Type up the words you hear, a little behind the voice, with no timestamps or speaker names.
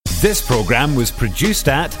This programme was produced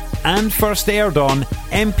at and first aired on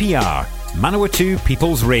MPR, Manawatu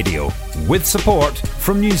People's Radio, with support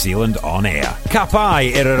from New Zealand On Air. Ka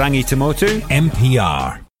pai Irarangi Tamotu,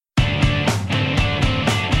 MPR.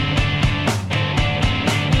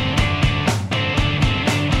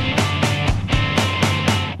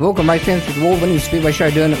 Welcome, mate, fans, to the award-winning Speedway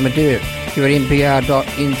show doing at Madeira. Here at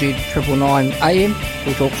NPR.NZ999 AM,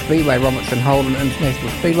 we'll talk Speedway, Robertson Holden International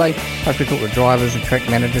Speedway. Plus we talk to drivers and track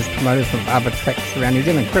managers, promoters from other tracks around New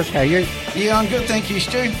Zealand. Chris, how are you? Yeah, I'm good, thank you,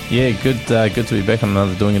 Stu. Yeah, good to be back on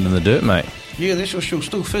another Doing It in the Dirt, mate. Yeah, this was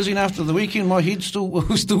still fizzing after the weekend. My head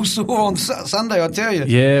was still sore on Sunday, I tell you.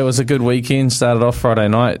 Yeah, it was a good weekend. Started off Friday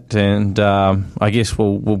night, and I guess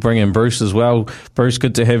we'll bring in Bruce as well. Bruce,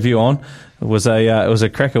 good to have you on. It was a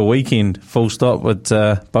cracker weekend, full stop, with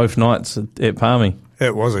both nights at Palmy.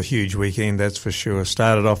 It was a huge weekend, that's for sure.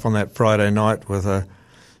 Started off on that Friday night with a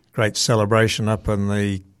great celebration up in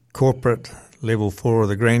the corporate level 4 of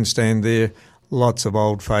the grandstand there. Lots of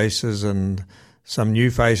old faces and some new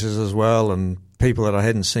faces as well, and people that I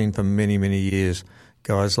hadn't seen for many, many years.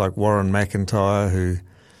 Guys like Warren McIntyre, who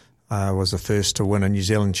was the first to win a New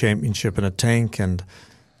Zealand championship in a tank, and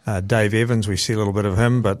Dave Evans, we see a little bit of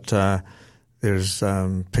him, but there's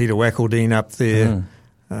Peter Wackledine up there,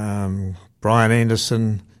 Brian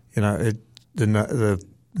Anderson. You know, the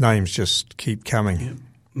names just keep coming. Yeah.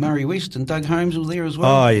 Murray West and Doug Holmes were there as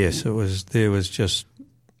well. Oh yes, there was just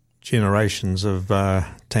generations of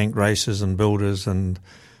tank racers and builders and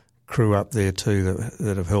crew up there too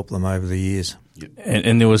that have helped them over the years.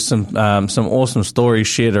 And there was some awesome stories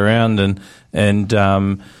shared around and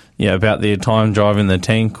about their time driving the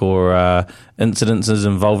tank or incidences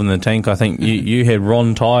involving the tank. I think you had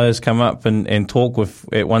Ron Tyres come up and talk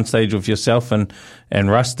at one stage with yourself and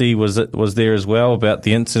Rusty was there as well about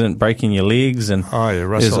the incident breaking your legs. And oh yeah,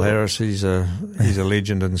 Russell Harris, he's a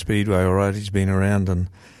legend in Speedway. All right, he's been around and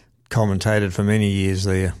commentated for many years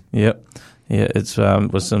there. Yep. Yeah, it's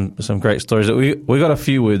was some great stories. We got a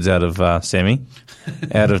few words out of Sammy,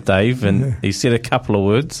 out of Dave, and he said a couple of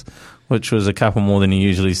words, which was a couple more than he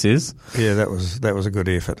usually says. Yeah, that was a good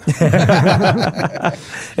effort.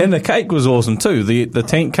 And the cake was awesome too. The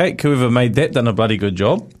tank cake, whoever made that done a bloody good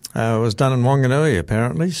job. It was done in Wanganui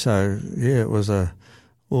apparently, so yeah, it was a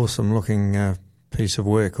awesome looking piece of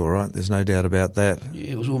work, all right, there's no doubt about that.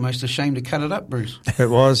 Yeah, it was almost a shame to cut it up, Bruce. It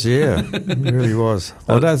was, yeah, it really was.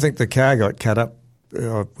 I don't think the car got cut up.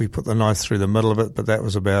 We put the knife through the middle of it, but that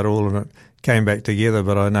was about all, and it came back together,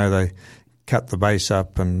 but I know they cut the base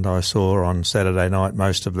up, and I saw on Saturday night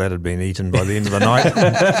most of that had been eaten by the end of the night.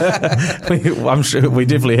 I'm sure we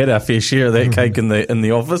definitely had our fair share of that cake in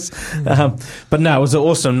the office. But no, it was an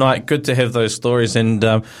awesome night. Good to have those stories, and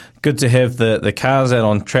good to have the cars out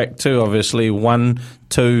on track too. Obviously, 1,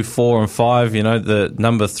 2, 4 and 5, you know, the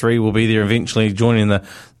number 3 will be there eventually joining the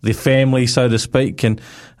family, so to speak, and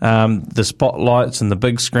the spotlights and the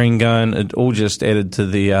big screen going, it all just added to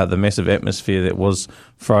the massive atmosphere that was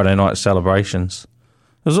Friday night celebrations.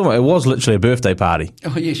 It was literally a birthday party.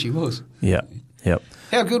 Oh yes, she was. Yeah, yep.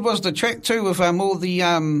 How good was the track too, with all the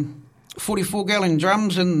 44-gallon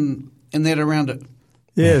drums and that around it?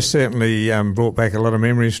 Yeah, certainly brought back a lot of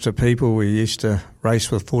memories to people. We used to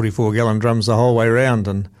race with 44-gallon drums the whole way round,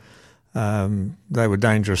 and they were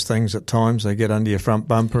dangerous things at times. They get under your front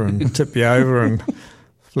bumper and tip you over and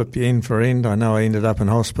flip you end for end. I know I ended up in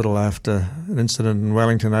hospital after an incident in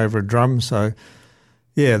Wellington over a drum. So,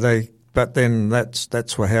 yeah, but then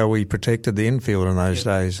that's how we protected the infield in those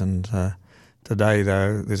days. And today,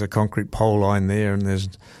 though, there's a concrete pole line there, and there's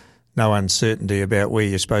no uncertainty about where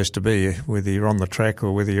you're supposed to be, whether you're on the track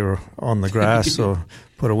or whether you're on the grass or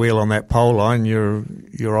put a wheel on that pole line, you're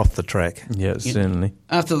off the track. Yeah, certainly.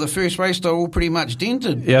 After the first race, they were all pretty much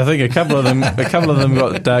dented. Yeah, I think a couple of them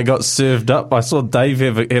got served up. I saw Dave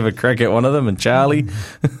have a crack at one of them, and Charlie.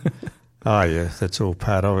 Oh yeah, that's all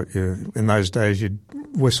part of it. In those days, you'd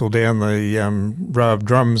whistle down the row of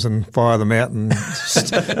drums and fire them out and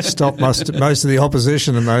stop most of the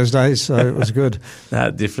opposition in those days, so it was good. No,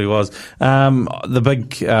 it definitely was. The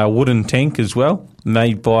big wooden tank as well,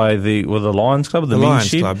 made by the Lions Club, the Lions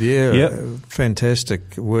shed. Club, yeah. Yep.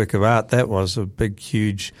 Fantastic work of art that was. A big,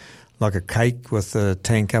 huge, like a cake with the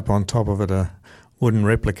tank up on top of it, a wooden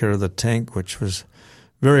replica of the tank, which was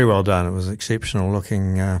very well done. It was an exceptional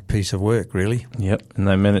looking piece of work, really. Yep,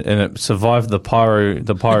 and it survived the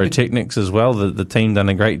pyrotechnics as well. The team done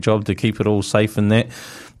a great job to keep it all safe in that.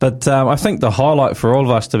 But I think the highlight for all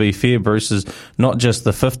of us, to be fair, Bruce, is not just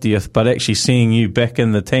the 50th, but actually seeing you back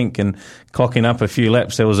in the tank and clocking up a few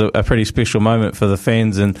laps. That was a pretty special moment for the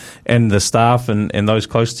fans and the staff and those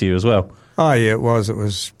close to you as well. Oh yeah, it was. It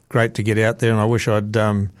was great to get out there, and I wish I'd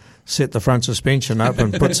set the front suspension up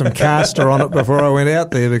and put some caster on it before I went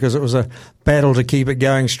out there, because it was a battle to keep it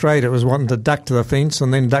going straight. It was wanting to duck to the fence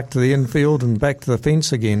and then duck to the infield and back to the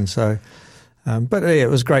fence again. So, but yeah, it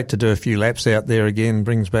was great to do a few laps out there again.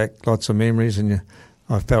 Brings back lots of memories, and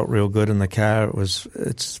I felt real good in the car.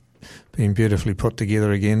 It's been beautifully put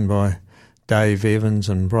together again by Dave Evans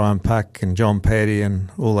and Brian Puck and John Paddy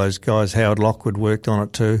and all those guys. Howard Lockwood worked on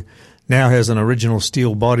it too. Now has an original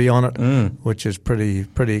steel body on it, which is pretty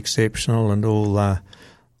exceptional, and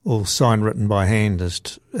all sign written by hand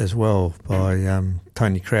as well by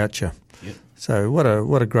Tony Croucher. Yep. So what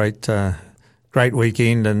a great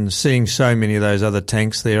weekend, and seeing so many of those other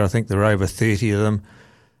tanks there. I think there were over 30 of them,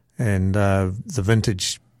 and the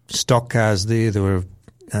vintage stock cars there were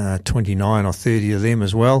 29 or 30 of them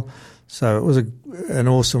as well. So it was an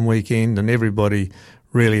awesome weekend, and everybody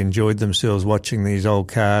really enjoyed themselves watching these old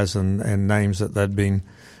cars and names that they'd been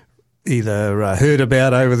either heard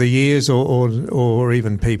about over the years or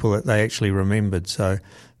even people that they actually remembered. So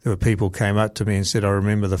there were people came up to me and said, I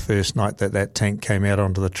remember the first night that tank came out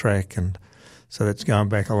onto the track, and so that's going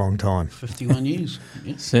back a long time. 51 years.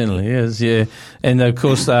 Yeah. Certainly is, yeah. And of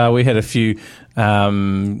course, we had a few,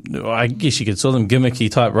 I guess you could call them gimmicky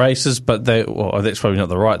type races, but that's probably not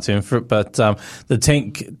the right term for it. But the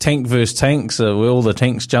tank versus tanks, where all the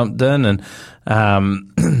tanks jumped in, and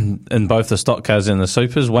in both the stock cars and the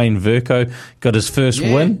supers, Wayne Verco got his first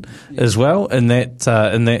win as well in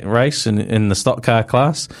that race in the stock car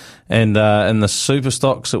class, and in the super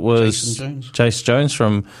stocks it was Jason Jones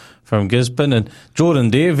from Gisborne, and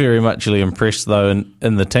Jordan Dare very much impressed though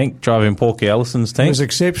in the tank, driving Porky Ellison's tank. It was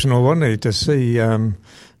exceptional, wasn't it, to see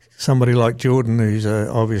somebody like Jordan, who's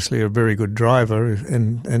obviously a very good driver,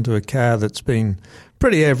 into a car that's been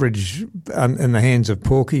pretty average in the hands of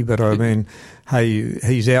Porky, but I mean, hey,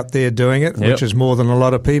 he's out there doing it, which is more than a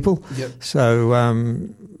lot of people. Yep. So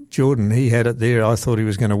Jordan, he had it there. I thought he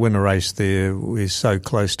was going to win a race there. We're so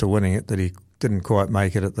close to winning it that he didn't quite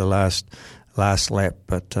make it at the last lap,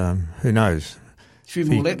 but who knows? A few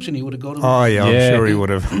more laps and he would have got him. Oh, yeah, I'm sure he would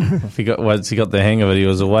have. Once he got the hang of it, he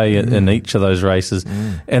was away in each of those races.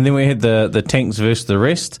 And then we had the tanks versus the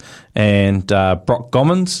rest, and Brock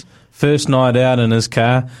Gommans, first night out in his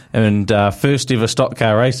car, and first ever stock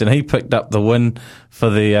car race, and he picked up the win for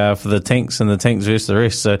the tanks and the tanks versus the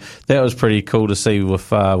rest. So that was pretty cool to see with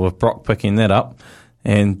Brock picking that up.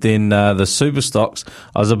 And then the super stocks,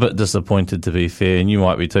 I was a bit disappointed, to be fair, and you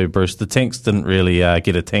might be too, Bruce. The tanks didn't really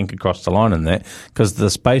get a tank across the line in that, because the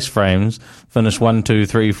space frames finished 1, 2,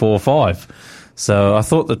 3, 4, 5. So I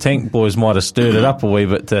thought the tank boys might have stirred it up a wee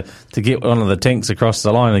bit to get one of the tanks across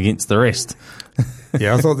the line against the rest.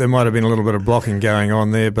 Yeah, I thought there might have been a little bit of blocking going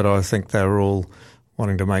on there, but I think they were all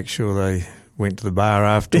wanting to make sure they went to the bar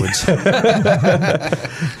afterwards.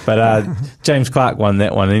 But James Clark won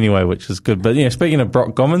that one anyway, which is good. But yeah, speaking of Brock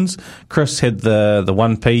Gommans, Chris had the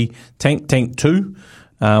 1P Tank 2,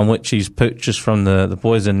 which he's purchased from the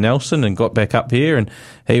boys in Nelson and got back up here, and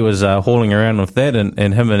he was hauling around with that, and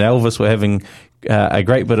him and Elvis were having a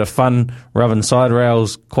great bit of fun rubbing side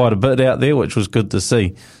rails quite a bit out there, which was good to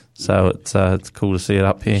see. So it's cool to see it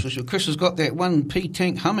up here. So Chris has got that 1P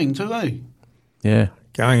tank humming too, eh? Yeah.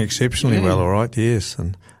 Going exceptionally well, all right, yes.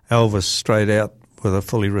 And Elvis straight out with a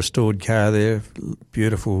fully restored car there.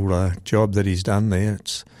 Beautiful job that he's done there.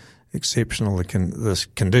 It's exceptional. The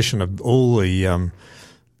condition of all the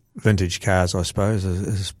vintage cars, I suppose,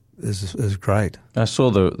 is great. I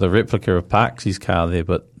saw the replica of Parksy's car there,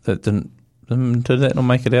 but that did that not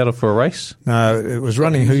make it out for a race? No, it was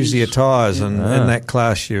running Hoosier tyres, and in that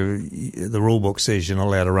class, the rule book says you're not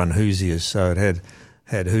allowed to run Hoosiers, so it had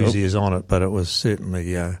Hoosiers on it, but it was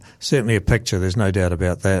certainly a picture. There's no doubt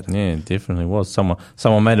about that. Yeah, it definitely was.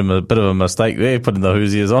 Someone made a bit of a mistake there, putting the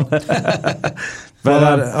Hoosiers on it. But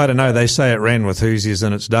I don't know. They say it ran with Hoosiers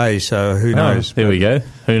in its day, so who knows? There we go.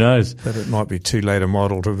 Who knows? But it might be too late a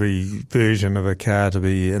model to be version of a car to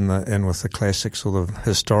be in with the classics or the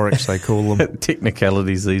historics, they call them.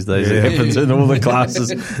 Technicalities these days. Yeah. It happens in all the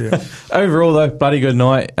classes. Yeah. Overall, though, bloody good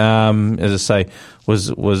night. As I say,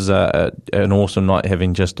 was an awesome night,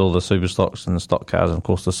 having just all the super stocks and the stock cars, and of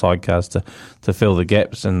course the side cars to fill the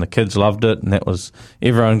gaps, and the kids loved it, and that was,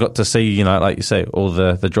 everyone got to see, like you say, all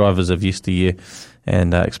the drivers of yesteryear,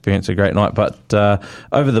 and experience a great night. But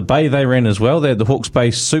over the bay they ran as well. They had the Hawke's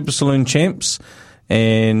Bay Super Saloon Champs,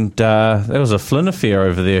 and there was a Flynn affair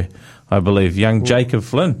over there, I believe, young Jacob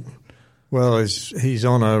Flynn. Well, he's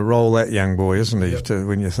on a roll, that young boy, isn't he? Yep.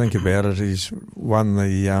 When you think about it, he's won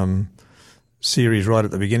the series right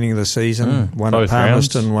at the beginning of the season, won at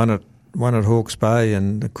Palmerston, won at Hawke's Bay,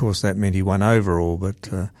 and of course that meant he won overall. But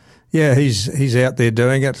Yeah, he's out there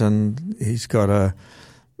doing it, and he's got a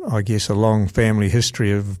long family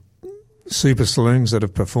history of super saloons that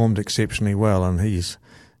have performed exceptionally well, and he's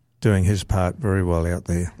doing his part very well out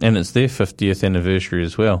there. And it's their 50th anniversary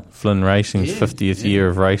as well. Flynn Racing's 50th year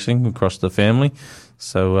of racing across the family.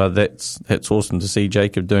 So that's awesome to see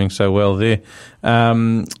Jacob doing so well there.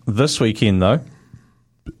 This weekend, though,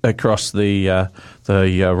 across the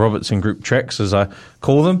Robertson Group tracks, as I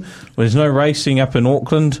call them, there's no racing up in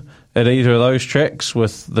Auckland at either of those tracks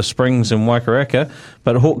with the Springs and Waikaraka,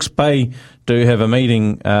 but Hawke's Bay do have a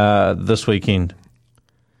meeting this weekend.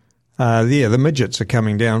 The midgets are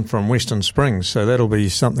coming down from Western Springs, so that'll be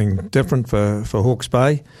something different for Hawke's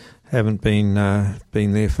Bay. Haven't been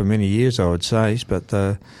there for many years, I would say, but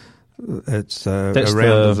it's that's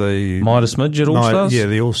around the Midas Midget All-Stars? Yeah,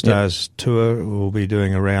 the All-Stars tour will be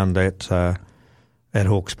doing around at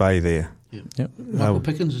Hawke's Bay there. Yep. Michael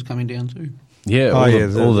Pickens is coming down too. Yeah, all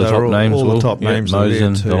the top names. All the top names are there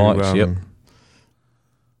the likes,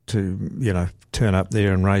 to turn up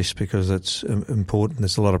there and race because it's important.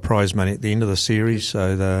 There's a lot of prize money at the end of the series,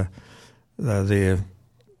 so they're there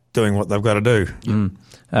doing what they've got to do.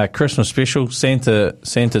 Christmas special, Santa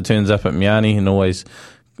turns up at Miani and always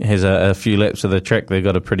has a few laps of the track. They've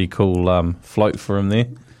got a pretty cool float for him there.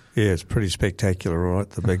 Yeah, it's pretty spectacular, right?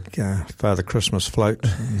 The big Father Christmas float.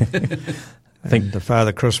 I think the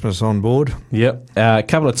Father Christmas on board. Yep. A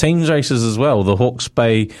couple of teams races as well. The Hawke's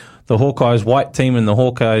Bay, the Hawkeyes white team and the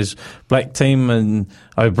Hawkeyes black team, and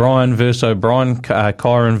O'Brien versus O'Brien,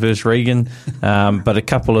 Kyron versus Regan. But a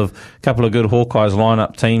couple of good Hawkeyes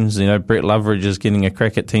lineup teams. Brett Loveridge is getting a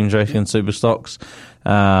crack at teams racing and super stocks.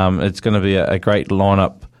 It's going to be a great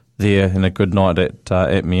lineup there and a good night at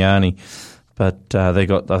Miani. But I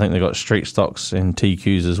think they got street stocks and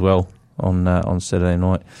TQs as well on Saturday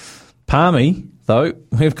night. Palmy, though,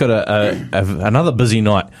 we've got another busy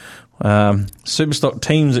night. Superstock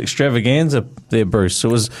Teams Extravaganza there, Bruce. It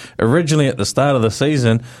was originally at the start of the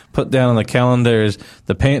season put down on the calendar as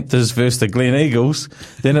the Panthers versus the Glen Eagles.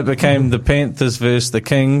 Then it became the Panthers versus the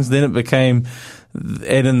Kings. Then it became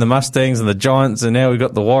add in the Mustangs and the Giants, and now we've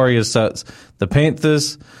got the Warriors. So it's the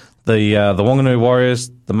Panthers, the Wanganui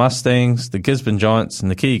Warriors, the Mustangs, the Gisborne Giants,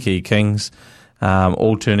 and the Kiki Kings,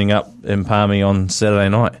 all turning up in Palmy on Saturday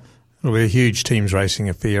night. It'll be a huge teams racing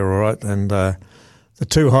affair, all right, and the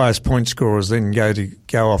two highest point scorers then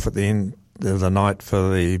go off at the end of the night for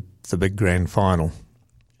the big grand final.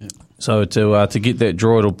 So to get that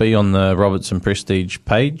draw, it'll be on the Robertson Prestige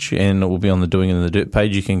page, and it will be on the Doing in the Dirt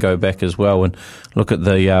page. You can go back as well and look at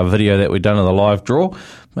the video that we've done of the live draw.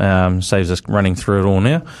 Saves us running through it all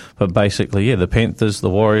now. But basically, the Panthers, the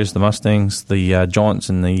Warriors, the Mustangs, the Giants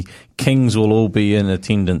and the Kings will all be in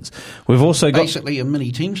attendance. We've also got... Basically a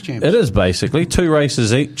mini teams champs. It is basically 2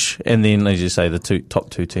 races each, and then, as you say, the top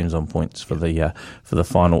 2 teams on points for the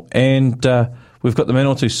final. And... we've got the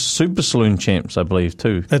Manawatu Super Saloon champs, I believe,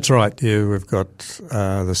 too. That's right, yeah. We've got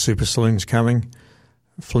the Super Saloons coming.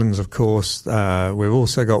 Flynn's, of course. We've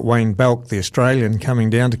also got Wayne Belk, the Australian, coming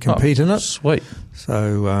down to compete in it. Sweet.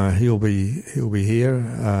 So he'll be here.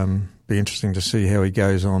 Be interesting to see how he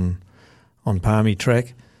goes on Palmy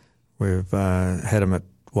track. We've had him at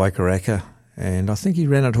Waikaraka, and I think he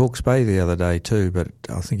ran at Hawke's Bay the other day too, but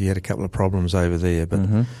I think he had a couple of problems over there.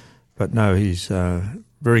 But no, he's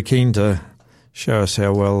very keen to show us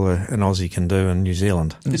how well an Aussie can do in New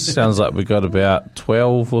Zealand. It sounds like we've got about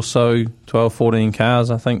 12, 14 cars,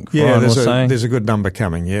 I think. Yeah, Brian was saying. There's a good number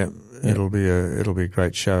coming. Yeah, it'll be a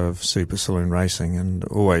great show of super saloon racing, and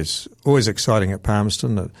always exciting at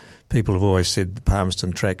Palmerston. That people have always said the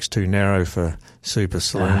Palmerston track's too narrow for super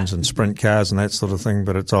saloons and sprint cars and that sort of thing,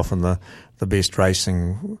 but it's often the best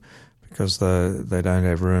racing because they don't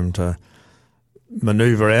have room to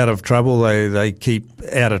manoeuvre out of trouble. They keep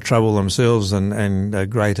out of trouble themselves and are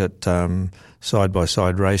great at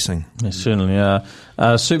side-by-side racing. Yes, certainly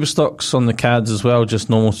are. Super stocks on the cards as well, just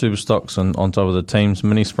normal super stocks on top of the teams,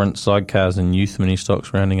 mini sprint sidecars and youth mini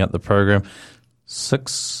stocks rounding up the program.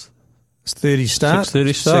 6:30 start.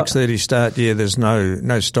 6:30 start. Yeah, there's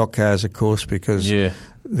no stock cars, of course, because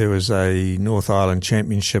there was a North Island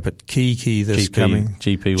Championship at Kiki coming.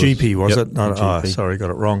 GP was it? No, GP. Sorry,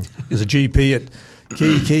 got it wrong. There's a GP at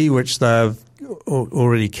Kiki, which they've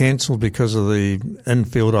already cancelled because of the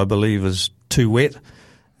infield, I believe, is too wet,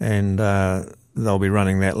 and they'll be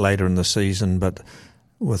running that later in the season. But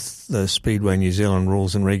with the Speedway New Zealand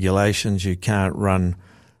rules and regulations, you can't run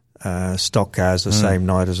stock cars the same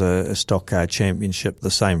night as a stock car championship,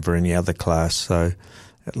 the same for any other class. So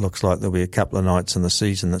it looks like there'll be a couple of nights in the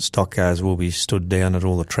season that stock cars will be stood down at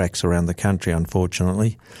all the tracks around the country,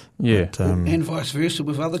 unfortunately. Yeah. But, and vice versa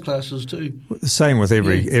with other classes too. the same with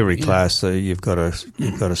every Yeah. class. So you've got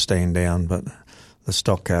to stand down, but the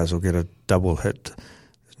stock cars will get a double hit.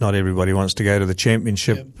 Not everybody wants to go to the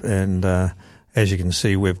championship, and as you can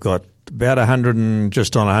see, we've got about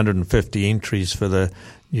 150 entries for the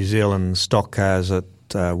New Zealand stock cars at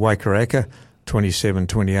Waikaraka, 27,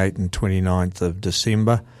 28 and 29th of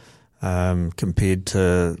December. Compared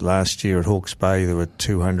to last year at Hawke's Bay, there were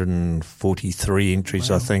 243 entries,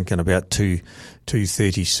 I think, and about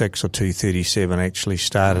 236 or 237 actually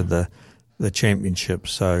started the championship.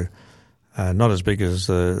 So not as big as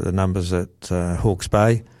the numbers at Hawke's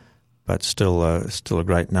Bay, but still a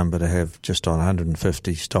great number to have just on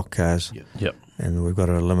 150 stock cars. Yep. And we've got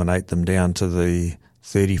to eliminate them down to the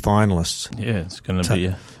 30 finalists. Yeah, it's going to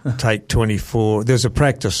be take 24. There's a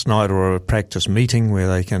practice night or a practice meeting where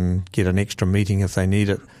they can get an extra meeting if they need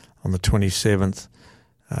it on the 27th.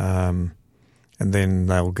 And then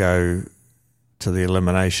they'll go to the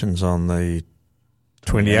eliminations on the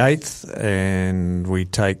 28th, and we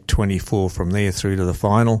take 24 from there through to the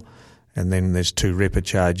final. And then there's 2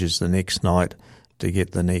 repecharges the next night to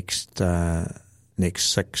get the next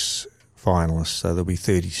 6 finalists. So there'll be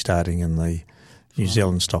 30 starting in the New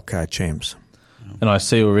Zealand Stock Car Champs. And I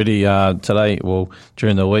see already today,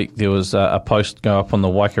 during the week, there was a post go up on the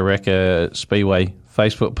Waikaraka Speedway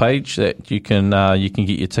Facebook page that you can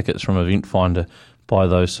get your tickets from Event Finder, buy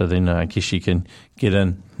those, so then I guess you can get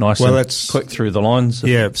in nice and quick through the lines.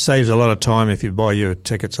 Yeah, it saves a lot of time if you buy your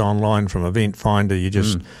tickets online from Event Finder. You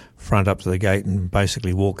just front up to the gate and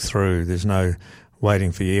basically walk through. There's no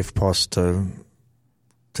waiting for your FPOS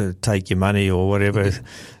to take your money or whatever.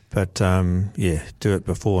 But, do it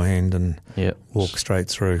beforehand and walk straight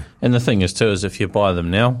through. And the thing is, too, is if you buy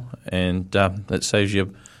them now and it saves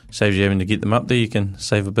you having to get them up there, you can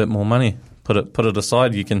save a bit more money. Put it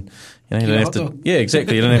aside. You can, you don't have to. Yeah,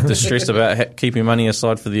 exactly. You don't have to stress about keeping money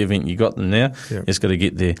aside for the event. You got them now. Yep. Just got to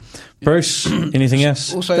get there. Bruce, anything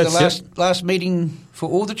else? Also, the last meeting for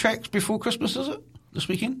all the tracks before Christmas, is it this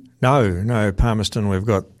weekend? No, Palmerston. We've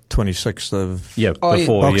got 26th of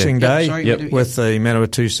before Boxing Day Sorry, with the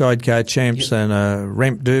Manawatu Sidecar Champs and a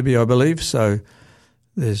ramp derby, I believe. So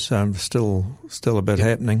there's still a bit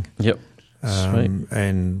happening. Yep.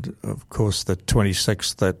 And of course the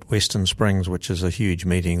 26th at Western Springs, which is a huge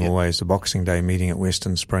meeting, always the Boxing Day meeting at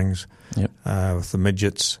Western Springs, with the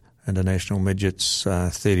midgets, international midgets,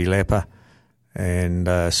 30 lapper,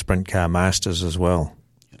 and sprint car masters as well.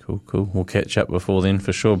 Cool. We'll catch up before then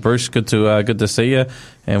for sure. Bruce, good to see you,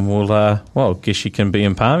 and we'll guess you can be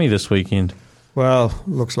in Palmy this weekend. Well,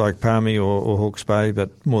 looks like Palmy or Hawke's Bay,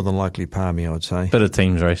 but more than likely Palmy, I'd say. Bit of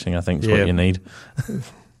teams racing, I think, is what you need.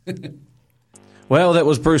 Well, that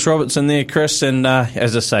was Bruce Robertson there, Chris, and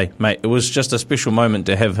as I say, mate, it was just a special moment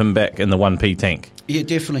to have him back in the 1P tank. Yeah,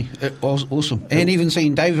 definitely. It was awesome. And even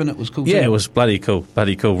seeing Dave in it was cool too. Yeah, it was bloody cool.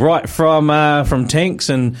 Right, from tanks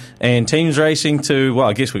and teams racing to,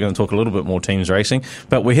 I guess we're going to talk a little bit more teams racing,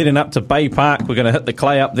 but we're heading up to Bay Park. We're going to hit the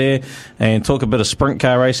clay up there and talk a bit of sprint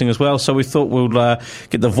car racing as well, so we thought we'll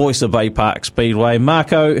get the voice of Bay Park Speedway.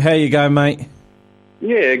 Marco, how you going, mate?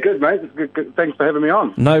 Yeah, good, mate. Good. Thanks for having me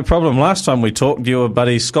on. No problem. Last time we talked, you were,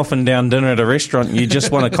 buddy, scoffing down dinner at a restaurant. You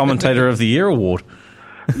just won a Commentator of the Year award.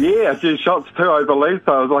 Yeah, a few shots too, I believe,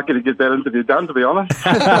 so I was lucky to get that interview done, to be honest.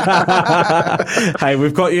 Hey,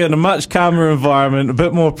 we've got you in a much calmer environment, a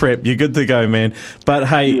bit more prep. You're good to go, man. But,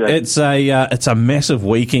 hey, it's a massive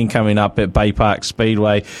weekend coming up at Bay Park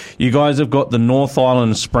Speedway. You guys have got the North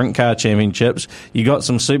Island Sprint Car Championships. You got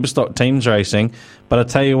some Superstock teams racing. But I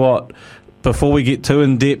tell you what, before we get too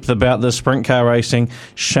in-depth about the sprint car racing,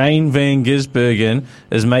 Shane Van Gisbergen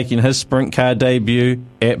is making his sprint car debut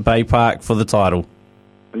at Bay Park for the title.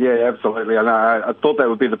 Yeah, absolutely. And I thought that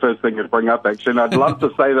would be the first thing to bring up, actually. And I'd love to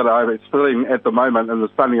say that I'm sitting at the moment in the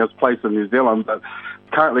sunniest place in New Zealand, but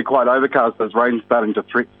currently quite overcast. There's rain starting to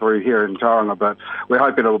threat through here in Tauranga, but we're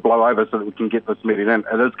hoping it'll blow over so that we can get this meeting in.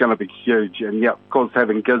 It is going to be huge. And, yeah, of course,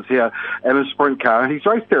 having Giz here in a sprint car. He's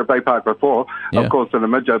raced here at Bay Park before, of course, in a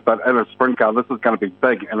midget, but in a sprint car, this is going to be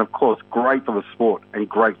big. And, of course, great for the sport and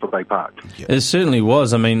great for Bay Park. It certainly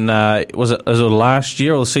was. I mean, was it last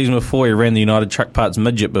year or the season before he ran the United Truck Parts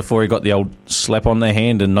midget before he got the old slap on the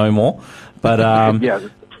hand and no more? But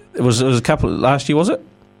it was a couple last year, was it?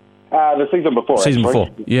 The season before. Season before,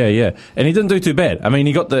 yeah. And he didn't do too bad. I mean,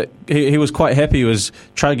 he got he was quite happy. He was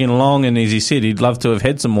chugging along, and as he said, he'd love to have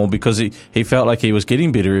had some more because he felt like he was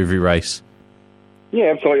getting better every race.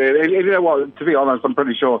 Yeah, absolutely. And you know what, to be honest, I'm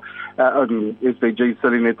pretty sure SVG's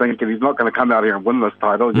sitting there thinking he's not going to come out here and win this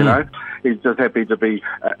title, you know. He's just happy to be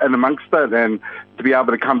in amongst it and to be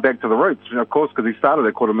able to come back to the roots, of course, because he started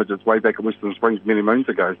at quarter midgets way back in Western Springs many moons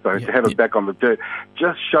ago. So to have him back on the dirt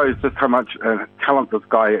just shows just how much talent this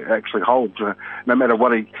guy actually holds. No matter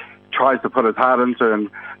what he tries to put his heart into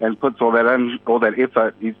and puts all that in, all that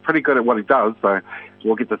effort, he's pretty good at what he does. So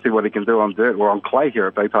we'll get to see what he can do on dirt or on clay here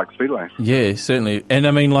at Bay Park Speedway. Yeah, certainly. And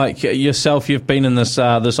I mean, like yourself, you've been in this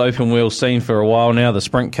this open wheel scene for a while now, the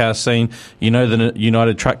sprint car scene. You know the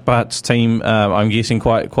United Truck Parts team. I'm guessing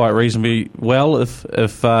quite reasonably well,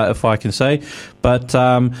 if I can say. But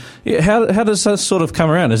how does that sort of come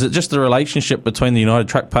around? Is it just the relationship between the United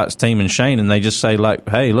Truck Parts team and Shane, and they just say like,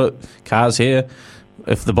 "Hey, look, car's here.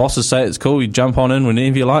 If the bosses say it's cool, you jump on in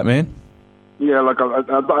whenever you like, man." Yeah, look, I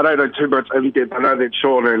don't know too much in depth. I know that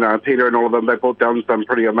Sean and Peter and all of them, they brought down some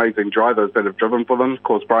pretty amazing drivers that have driven for them. Of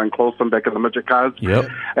course, Brian Clausen back in the midget cars. Yep.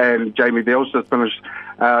 And Jamie Beals just finished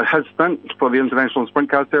his stint for the International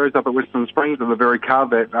Sprint Car Series up at Western Springs in the very car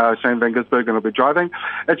that Shane Van Gisbergen will be driving.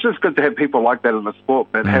 It's just good to have people like that in the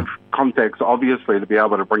sport that have contacts, obviously, to be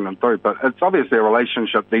able to bring them through. But it's obviously a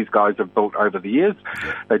relationship these guys have built over the years.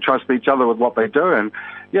 They trust each other with what they do, and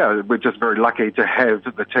yeah, we're just very lucky to have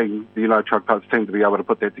the team, the United Truck Parts team, to be able to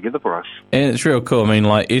put that together for us. And it's real cool. I mean,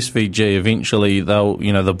 like SVG, eventually they'll,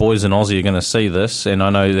 the boys in Aussie are going to see this, and I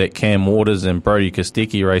know that Cam Waters and Brody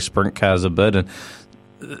Kostecki race sprint cars a bit, and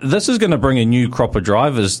this is going to bring a new crop of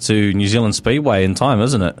drivers to New Zealand Speedway in time,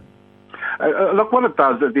 isn't it? Look, what it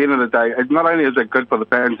does at the end of the day, not only is it good for the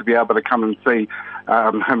fans to be able to come and see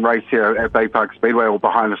him race here at Bay Park Speedway or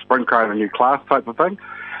behind a sprint car in a new class type of thing.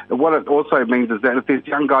 What it also means is that if there's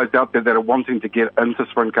young guys out there that are wanting to get into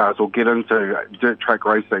sprint cars or get into dirt track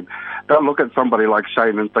racing, they'll look at somebody like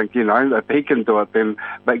Shane and think, if he can do it, then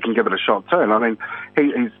they can give it a shot too. And I mean,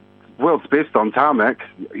 he's world's best on tarmac.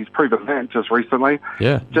 He's proven that just recently.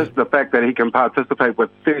 Yeah. Just the fact that he can participate with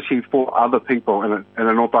 34 other people in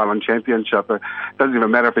a North Island Championship. It doesn't even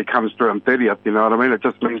matter if he comes through in 30th, you know what I mean? It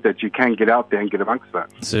just means that you can get out there and get amongst it.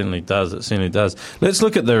 It certainly does. It certainly does. Let's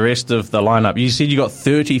look at the rest of the lineup. You said you got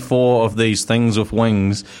 34 of these things with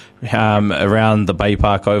wings around the Bay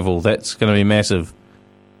Park Oval. That's going to be massive.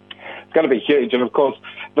 It's going to be huge. And, of course,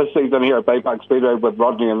 this season here at Bay Park Speedway with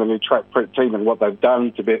Rodney and the new track prep team and what they've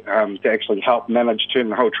done to actually help manage turn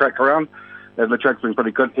the whole track around. And the track's been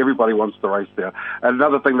pretty good. Everybody wants to race there. And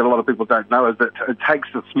another thing that a lot of people don't know is that it takes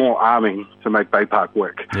a small army to make Bay Park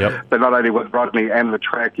work. Yep. But not only with Rodney and the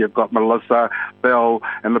track, you've got Melissa, Bill,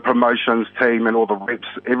 and the promotions team and all the reps,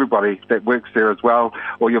 everybody that works there as well,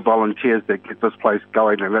 all your volunteers that get this place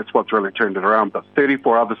going, and that's what's really turned it around. But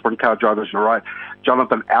 34 other sprint car drivers, you're right.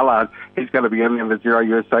 Jonathan Allard, he's going to be in the Zero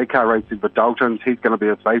USA car racing for Dalton's. He's going to be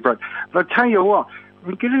a favourite. But I tell you what,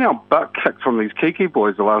 we're getting our butt kicked from these Kiki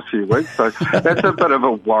boys the last few weeks, so that's a bit of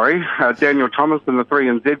a worry. Daniel Thomas in the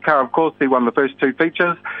 3NZ car, of course, he won the first two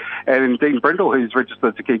features, and Dean Brindle, who's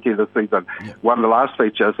registered to Kiki this season, won the last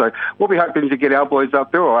feature. So we'll be hoping to get our boys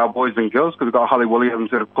up there, or our boys and girls, because we've got Holly Williams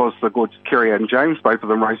and, of course, the gorgeous Kerry Ann James, both of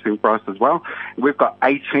them racing for us as well. And we've got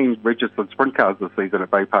 18 registered sprint cars this season at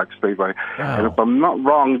Bay Park Speedway. Wow. And if I'm not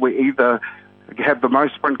wrong, we either have the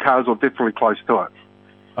most sprint cars or definitely close to it.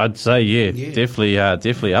 I'd say, definitely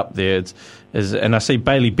up there. And I see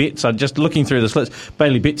Bailey Betts. I'm just looking through this list.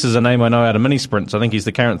 Bailey Betts is a name I know out of mini sprints. I think he's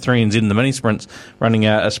the current 3NZ in the mini sprints, running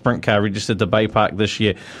a sprint car registered to Bay Park this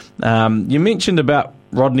year. You mentioned about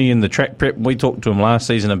Rodney in the track prep. We talked to him last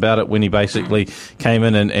season about it when he basically came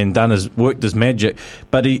in and worked his magic.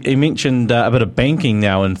 But he mentioned a bit of banking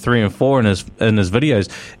now in 3 and 4 in his videos.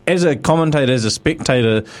 As a commentator, as a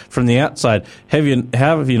spectator from the outside, how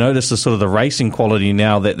have you noticed the sort of the racing quality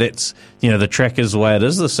now that's the track is the way it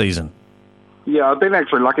is this season? Yeah, I've been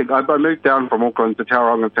actually lucky. I moved down from Auckland to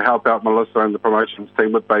Tauranga to help out Melissa and the promotions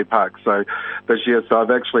team with Bay Park this year. So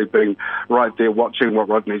I've actually been right there watching what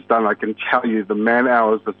Rodney's done. I can tell you the man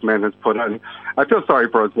hours this man has put in. I feel sorry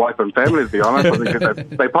for his wife and family, to be honest. I think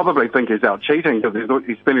they probably think he's out cheating because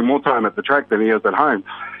he's spending more time at the track than he is at home.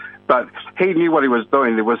 But he knew what he was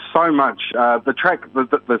doing. There was so much. The track,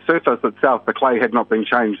 the surface itself, the clay had not been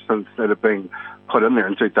changed since it had been put in there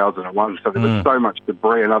in 2001. So there was so much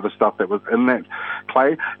debris and other stuff that was in that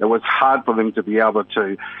clay. It was hard for them to be able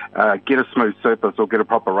to get a smooth surface or get a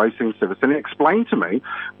proper racing surface. And he explained to me,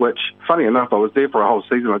 which, funny enough, I was there for a whole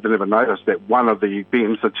season. I didn't even notice that one of the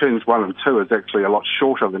bends, so turns 1 and 2, is actually a lot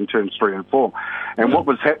shorter than turns 3 and 4. And what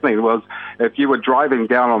was happening was, if you were driving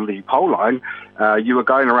down on the pole line, you were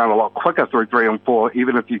going around a lot quicker through 3 and 4.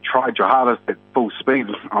 Even if you tried your hardest at full speed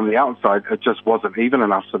on the outside, it just wasn't even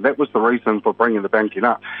enough. So that was the reason for bringing and the banking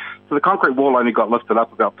up. So the concrete wall only got lifted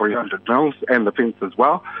up about 300 mils, and the fence as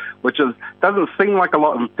well, which doesn't seem like a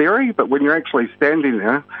lot in theory, but when you're actually standing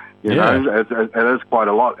there, you know, it is quite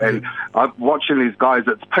a lot. And I'm watching these guys,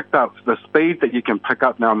 it's picked up the speed that you can pick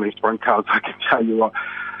up now in these sprint cars. I can tell you what,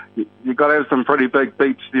 you've got to have some pretty big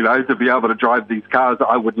beats, you know, to be able to drive these cars.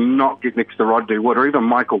 I would not get next to Rodney Wood or even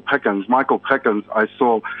Michael Pickens. Michael Pickens, I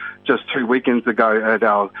saw just 2 weekends ago at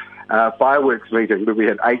our fireworks meeting where we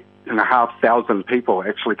had 8,500 people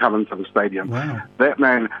actually come into the stadium. Wow. That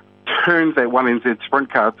man turned that 1NZ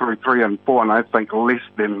sprint car through 3 and 4, and I think less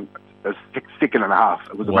than a second and a half.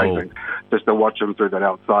 It was amazing just to watch him through that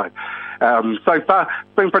outside. So far,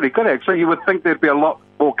 it's been pretty good, actually. You would think there'd be a lot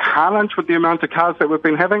more carnage with the amount of cars that we've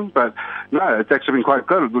been having, but no, it's actually been quite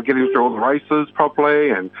good. We're getting through all the races properly,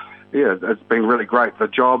 and yeah, it's been really great. The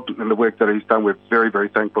job and the work that he's done, we're very, very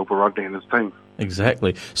thankful for Rodney and his team.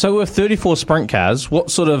 Exactly. So with 34 sprint cars, what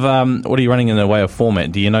sort of, what are you running in the way of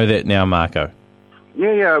format? Do you know that now, Marco?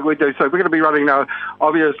 Yeah, we do. So we're going to be running now,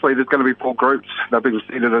 obviously there's going to be 4 groups. They've been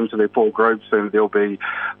seeded into their 4 groups, and there'll be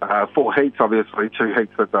 4 heats, obviously, 2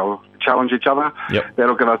 heats that they'll challenge each other. Yep.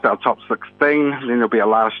 That'll give us our top 16. Then there'll be a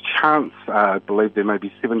last chance. I believe there may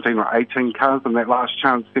be 17 or 18 cars in that last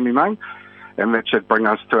chance semi-main, and that should bring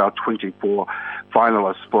us to our 24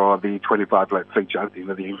 finalists for the 25-lap feature at the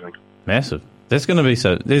end of the evening. Massive. That's going to be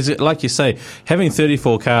so. There's, like you say, having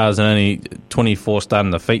 34 cars and only 24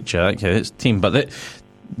 starting the feature. Okay, that's 10, but that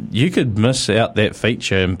you could miss out that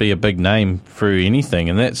feature and be a big name through anything,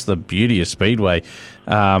 and that's the beauty of Speedway,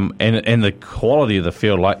 and the quality of the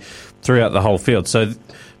field, like throughout the whole field. So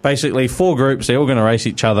basically, 4 groups. They're all going to race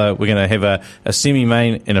each other. We're going to have a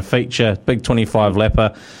semi-main and a feature, big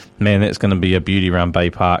 25-lapper. Man, that's going to be a beauty around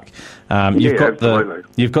Bay Park. You've got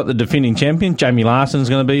the defending champion, Jamie Larson's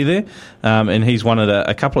going to be there, and he's won it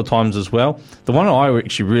a couple of times as well. The one I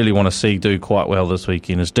actually really want to see do quite well this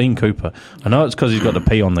weekend is Dean Cooper. I know it's because he's got the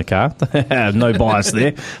P on the car. No bias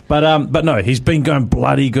there. But no, he's been going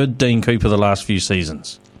bloody good, Dean Cooper, the last few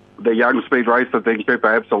seasons. The young speed racer, Dean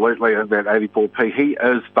Cooper, absolutely, at that 84P. He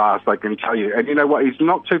is fast, I can tell you. And you know what? He's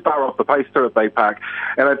not too far off the pace too at Bay Park.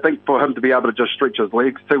 And I think for him to be able to just stretch his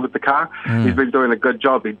legs too with the car, he's been doing a good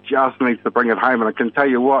job. He just needs to bring it home. And I can tell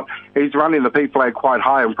you what, he's running the P flag quite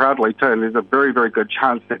high and proudly too. And there's a very, very good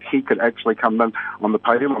chance that he could actually come in on the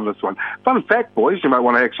podium on this one. Fun fact, boys, you might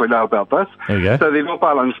want to actually know about this. There you go. So the North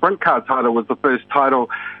Island Sprint Car title was the first title,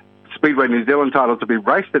 Speedway New Zealand title, to be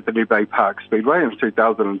raced at the New Bay Park Speedway in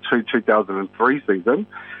 2002-2003 season.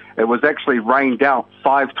 It was actually rained out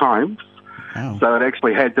 5 times. Wow. So it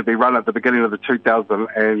actually had to be run at the beginning of the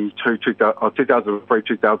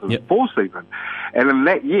 2003-2004 season. And in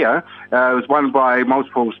that year, it was won by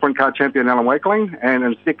multiple sprint car champion Alan Wakeling, and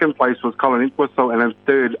in second place was Colin Entwistle, and in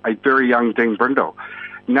third, a very young Dean Brindle.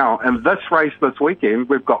 Now, in this race this weekend,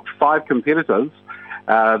 we've got 5 competitors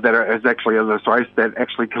that is actually in this race that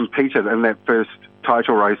actually competed in that first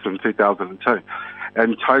title race in 2002.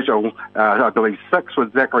 In total, I believe 6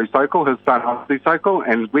 with Zachary Sokol, his son Ozzy Sokol,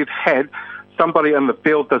 and we've had somebody in the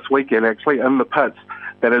field this weekend, actually, in the pits,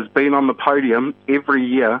 that has been on the podium every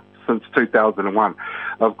year since 2001.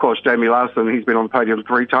 Of course, Jamie Larson, he's been on the podium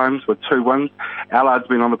 3 times with 2 wins. Allard's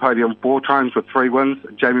been on the podium 4 times with 3 wins.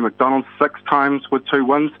 Jamie McDonald 6 times with 2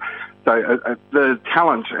 wins. So the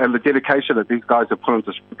talent and the dedication that these guys have put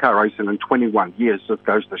into car racing in 21 years just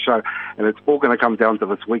goes to show, and it's all going to come down to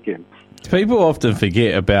this weekend. People often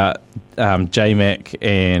forget about J-Mac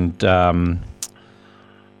and I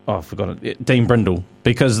forgot it, Dean Brindle,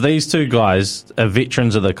 because these 2 guys are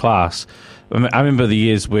veterans of the class. I remember the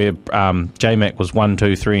years where J-Mac was 1,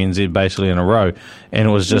 2, 3 and Z basically in a row, and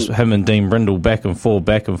it was just him and Dean Brindle back and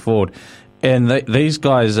forward. And these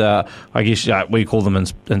guys, I guess we call them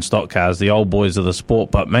in stock cars, the old boys of the sport.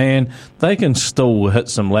 But, man, they can still hit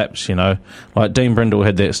some laps, you know. Like Dean Brindle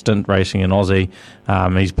had that stint racing in Aussie.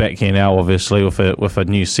 He's back here now, obviously, with a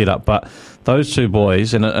new setup. But those 2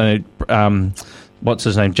 boys, and what's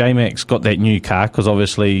his name? J-Mac's got that new car because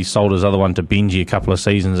obviously he sold his other one to Benji a couple of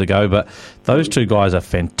seasons ago. But those 2 guys are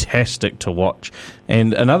fantastic to watch.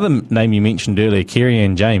 And another name you mentioned earlier,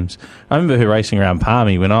 Kerry-Ann James. I remember her racing around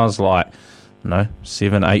Palmy when I was like,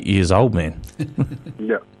 7, 8 years old, man.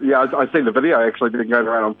 Yeah, I seen the video actually been going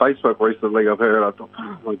around on Facebook recently of her, and I thought,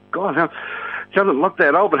 oh my God, she doesn't look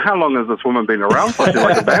that old, but how long has this woman been around for? She's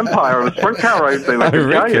like a vampire of a sprint car racing, I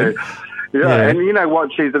can tell you. Yeah, and you know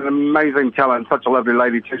what? She's an amazing talent, such a lovely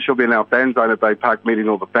lady too. She'll be in our fan zone at Bay Park meeting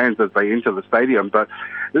all the fans as they enter the stadium. But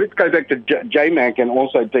let's go back to J-Mac and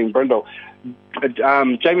also Dean Brindle.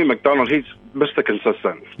 Jamie McDonald, he's Mr.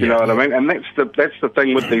 Consistent, you know what I mean? And that's the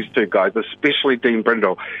thing with these 2 guys, especially Dean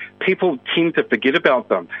Brindle. People tend to forget about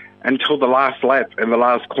them. until the last lap in the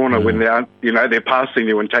last corner when they're passing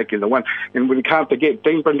you and taking the win. And we can't forget,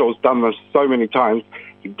 Dean Brindle's done this so many times.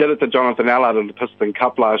 He did it to Jonathan Allard in the Piston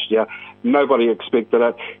Cup last year. Nobody expected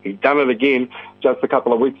it. He's done it again just a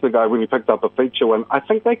couple of weeks ago when he picked up a feature win. I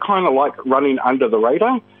think they kind of like running under the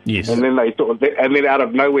radar. Yes. And then then out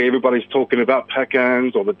of nowhere, everybody's talking about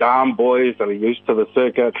Pickens or the Darm boys that are used to the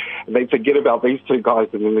circuit. And they forget about these two guys,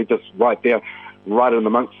 and then they're just right there, right in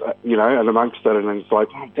amongst it, and it's like,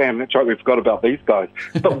 oh, damn, that's right, we forgot about these guys.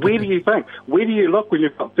 But where do you think? Where do you look when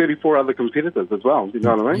you've got 34 other competitors as well? Do you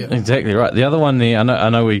know what I mean? Yeah. Exactly right. The other one there, I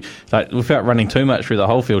know without running too much through the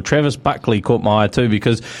whole field, Travis Buckley caught my eye too,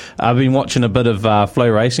 because I've been watching a bit of Flow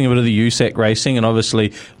Racing, a bit of the USAC racing, and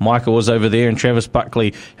obviously Michael was over there, and Travis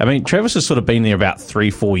Buckley, Travis has sort of been there about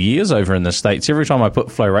 3-4 years over in the States. Every time I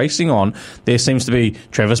put Flow Racing on, there seems to be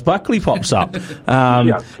Travis Buckley pops up.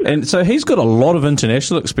 And so he's got a lot of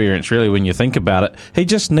international experience, really, when you think about it. He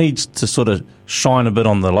just needs to sort of shine a bit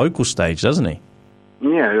on the local stage, doesn't he?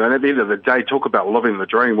 Yeah, and at the end of the day, talk about living the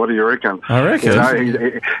dream. What do you reckon? I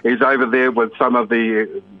reckon. He's over there with some of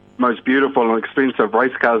the most beautiful and expensive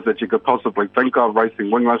race cars that you could possibly think of,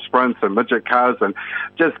 racing wingless sprints and midget cars, and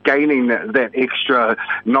just gaining that extra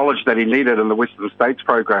knowledge that he needed in the Western States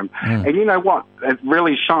program. And you know what? It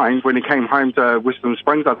really shined when he came home to Western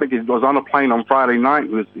Springs. I think he was on a plane on Friday night.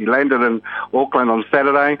 He landed in Auckland on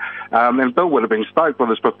Saturday, and Bill would have been stoked with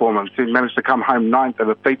his performance. He managed to come home ninth in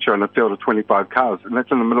a feature in a field of 25 cars, and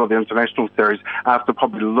that's in the middle of the International Series after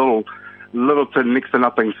probably little to next to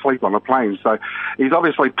nothing sleep on a plane. So he's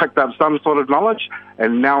obviously picked up some sort of knowledge,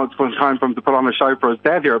 and now it's time for him to put on a show for his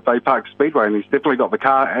dad here at Bay Park Speedway, and he's definitely got the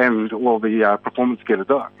car and all the performance gear to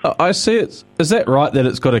do it. I see it. Is that right that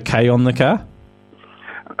it's got a K on the car?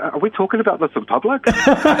 Are we talking about this in public? We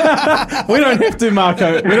don't have to,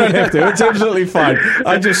 Marco. We don't have to. It's absolutely fine.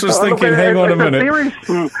 I just was thinking, hang on a minute.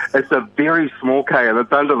 It's a very small K, and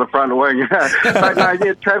it's under the front wing. But no,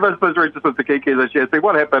 yeah, Travis was registered to Kiki this year. See,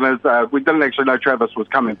 what happened is we didn't actually know Travis was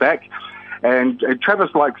coming back. And Travis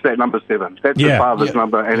likes that number 7. That's his father's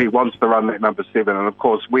number, and he wants to run that number 7. And, of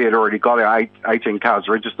course, we had already got our 18 cars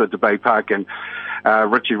registered to Bay Park, and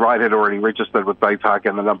Richie Wright had already registered with Bay Park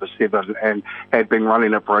in the number 7 and had been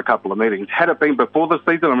running it for a couple of meetings. Had it been before the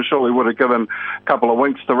season, I'm sure we would have given a couple of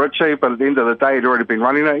winks to Richie, but at the end of the day, he'd already been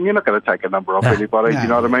running it, and you're not going to take a number off anybody, you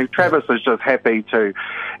know what I mean? Travis is just happy to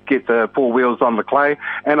get the 4 wheels on the clay,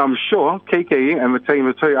 and I'm sure Kiki and the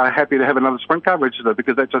team too are happy to have another sprint car registered,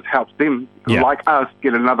 because that just helps them, like us,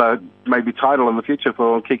 get another maybe title in the future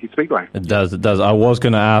for Kiki Speedway. It does. I was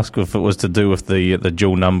going to ask if it was to do with the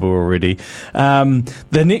dual number already.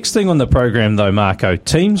 The next thing on the program, though, Marco,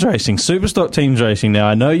 teams racing, Superstock teams racing. Now,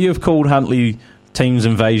 I know you've called Huntley Teams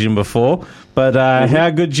Invasion before, but how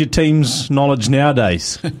good's your team's knowledge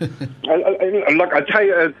nowadays? Look, I tell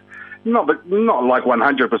you, it's not like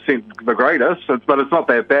 100% the greatest, but it's not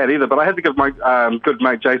that bad either. But I had to give my good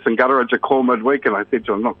mate Jason Gutteridge a call midweek, and I said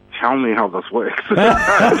to him, "Look, tell me how this works." He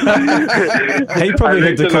probably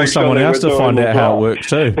had to call someone else to find out how it works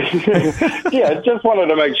too. Yeah, just wanted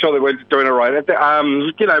to make sure that we're doing it right.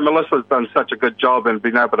 Melissa's done such a good job and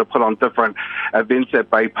been able to put on different events at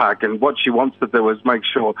Bay Park, and what she wants to do is make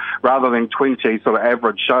sure, rather than 20 sort of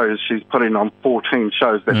average shows, she's putting on 14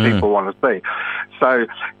 shows that people want to see. So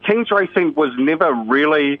teams racing was never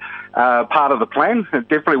really part of the plan. It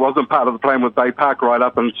definitely wasn't part of the plan with Bay Park right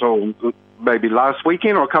up until maybe last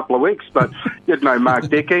weekend or a couple of weeks. But you'd know Mark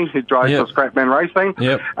Decky, who drives for Scrapman Racing.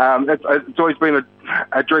 It's always been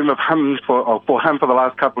a dream of him for the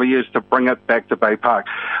last couple of years to bring it back to Bay Park.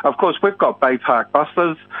 Of course, we've got Bay Park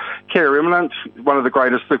Busters. Kerry Eminent, one of the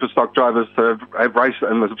greatest superstock drivers to have raced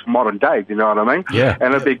in the modern day, you know what I mean? Yeah.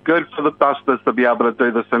 And it'd be good for the Busters to be able to do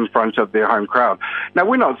this in front of their home crowd. Now,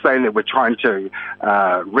 we're not saying that we're trying to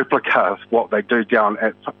replicate what they do down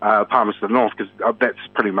at Palmerston North, because that's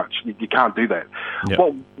pretty much, you can't do that.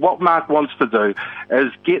 Yep. What Mark wants to do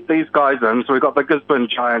is get these guys in. So we've got the Gisborne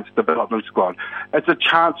Giants development squad. It's a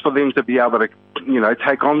chance for them to be able to,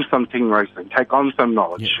 take on some team racing, take on some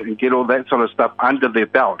knowledge, and get all that sort of stuff under their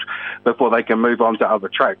belt before they can move on to other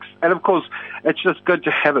tracks. And of course, it's just good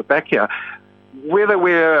to have it back here. Whether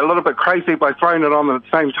we're a little bit crazy by throwing it on at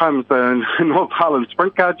the same time as the North Highland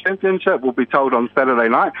Sprint Car Championship, we'll be told on Saturday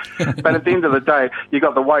night. But at the end of the day, you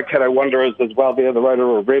got the Waikato Wanderers as well there, the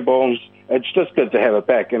Rotorua Rebels. It's just good to have it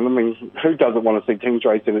back. And I mean, who doesn't want to see teams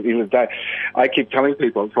racing at the end of the day? I keep telling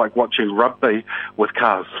people it's like watching rugby with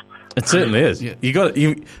cars. It certainly is. Yeah.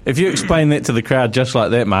 If you explain that to the crowd just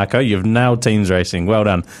like that, Marco, you've nailed teams racing. Well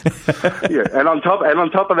done. Yeah, and on top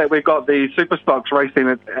of that, we've got the Super Stocks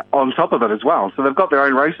racing on top of it as well. So they've got their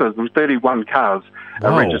own races, and 31 cars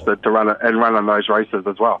are registered to run in those races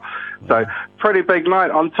as well. So pretty big night.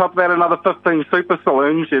 On top of that, another 15 super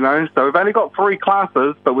saloons. So we've only got 3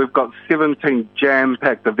 classes, but we've got 17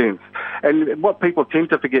 jam-packed events. And what people tend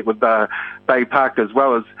to forget with Bay Park as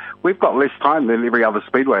well is we've got less time than every other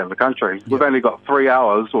speedway in the country. Yep. We've only got 3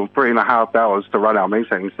 hours or 3.5 hours to run our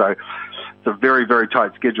meetings. So it's a very, very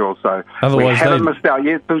tight schedule. So we haven't missed out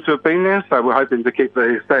yet since we've been there. So we're hoping to keep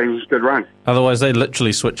the same good run. Otherwise, they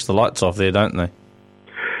literally switch the lights off there, don't they?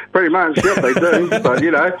 Pretty much, yep, they do. But,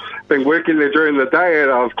 been working there during the day,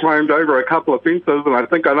 and I've climbed over a couple of fences, and I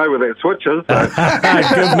think I know where that switch is. So.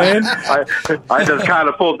 Good man. I just can't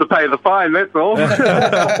afford to pay the fine, that's all.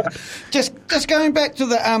 Just going back to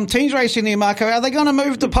the teams racing there, Marco, are they going to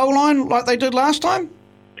move the pole line like they did last time?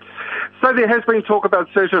 So there has been talk about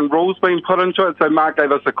certain rules being put into it. So Mark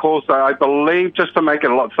gave us a call. So I believe, just to make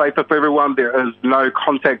it a lot safer for everyone, there is no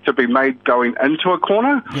contact to be made going into a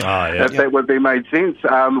corner, if that would be made sense.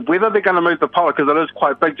 Whether they're going to move the pole, because it is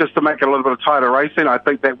quite big, just to make it a little bit of tighter racing, I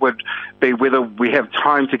think that would be whether we have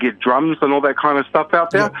time to get drums and all that kind of stuff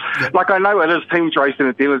out there. Yep. Like, I know it is teams racing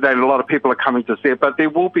at the end of the day, and a lot of people are coming to see it, but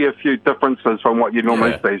there will be a few differences from what you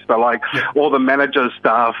normally see. So, like, all the manager's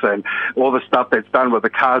stuff and all the stuff that's done with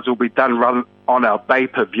the cars will be done run on our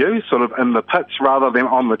pay-per-view, sort of in the pits rather than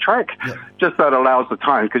on the track, just so it allows the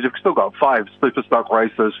time, because you've still got 5 super stock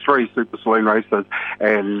races, 3 super saloon races,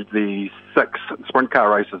 and the 6 sprint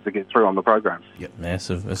car races to get through on the program. Yep,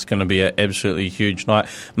 massive. It's going to be an absolutely huge night.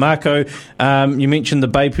 Marco, you mentioned the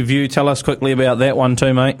pay-per-view. Tell us quickly about that one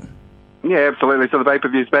too, mate. Yeah, absolutely. So the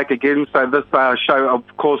pay-per-view's back again. So this show, of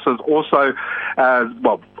course, is also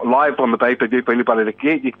live on the pay-per-view for anybody to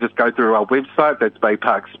get. You can just go through our website. That's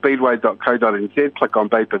bayparkspeedway.co.nz. Click on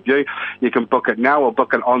pay-per-view. You can book it now or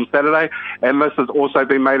book it on Saturday. And this has also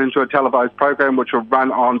been made into a televised program which will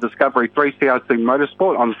run on Discovery 3 CRC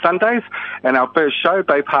Motorsport on Sundays. And our first show,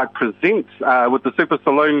 Bay Park Presents, with the Super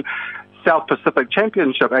Saloon South Pacific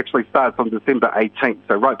Championship, actually starts on December 18th,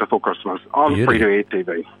 so right before Christmas, on free-to-air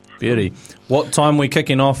TV. Beauty. What time are we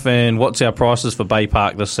kicking off, and what's our prices for Bay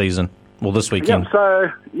Park this season? Well, this weekend.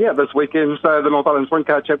 This weekend. So the North Island Sprint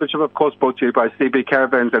Car Championship, of course, brought to you by CB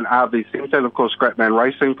Caravans and RV Centre, and of course, Scrapman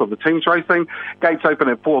Racing for the teams racing. Gates open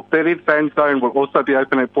at 4:30. The fan zone will also be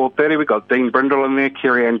open at 4:30. We've got Dean Brindle in there,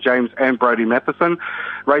 Kerry-Ann James and Brodie Matheson.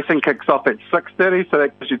 Racing kicks off at 6:30, so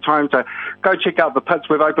that gives you time to go check out the pits.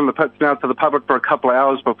 We've opened the pits now to the public for a couple of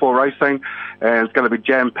hours before racing, and it's going to be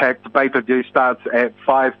jam-packed. The pay-per-view starts at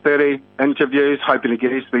 5:30. Interviews, hoping to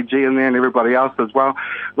get SVG in there and everybody else as well,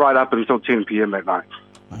 right up until 10 p.m. that night.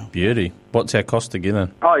 Beauty. What's our cost to get in?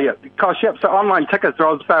 Oh, yeah. Cost, yep. So online tickets are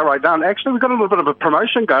on sale right now. Actually, we've got a little bit of a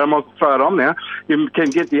promotion going. I might throw it on there. You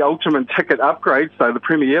can get the ultimate ticket upgrade. So the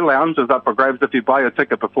Premier Lounge is up for grabs if you buy your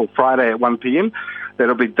ticket before Friday at 1 p.m.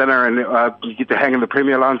 That'll be dinner, and you get to hang in the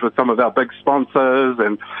Premier Lounge with some of our big sponsors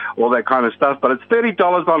and all that kind of stuff. But it's $30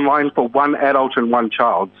 online for 1 adult and 1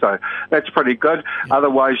 child. So that's pretty good. Yeah.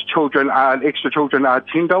 Otherwise, extra children are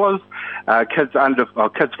 $10. Kids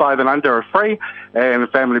 5 and under are free, and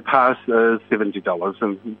family pass is $70.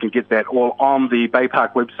 And you can get that all on the Bay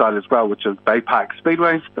Park website as well, which is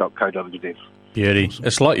bayparkspeedway.co.nz. Beauty.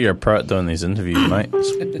 It's like you're a pro at doing these interviews, mate.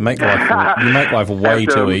 You make life way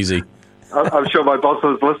too easy. I'm sure my boss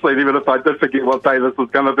is listening, even if I did forget what day this was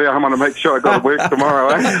going to be. I'm going to make sure I got to work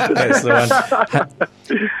tomorrow, That's the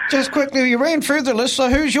one. Just quickly, you ran through the list, so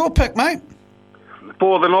who's your pick, mate?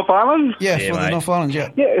 For the North Island? Yeah, for the North Island,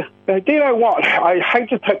 yeah. Yeah, do you know what? I hate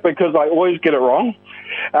to pick because I always get it wrong,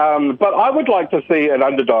 but I would like to see an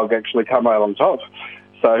underdog actually come out on top.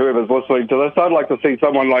 So whoever's listening to this, I'd like to see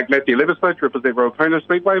someone like Matthew Levisage, represent Ruapuna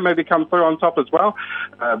Speedway, maybe come through on top as well.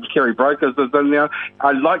 Kerry Brokers is in there.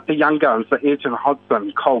 I like the young guns, so Ayrton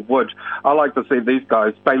Hodson, Cole Wood. I like to see these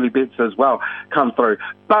guys, Bailey Betts as well, come through.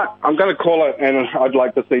 But I'm going to call it, and I'd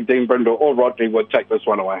like to see Dean Brindle or Rodney Wood take this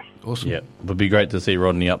one away. Awesome. Yeah, it would be great to see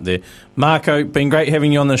Rodney up there. Marco, been great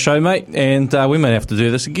having you on the show, mate, and we may have to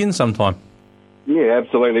do this again sometime. Yeah,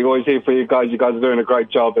 absolutely. Always here for you guys. You guys are doing a great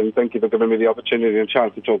job, and thank you for giving me the opportunity and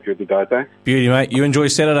chance to talk to you today. Beauty, mate. You enjoy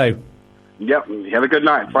Saturday. Yep. Have a good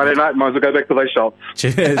night. Friday night, might as well go back to those shops.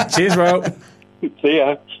 Cheers, bro. See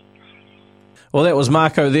ya. Well, that was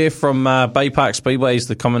Marco there from Bay Park Speedway. He's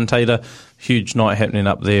the commentator. Huge night happening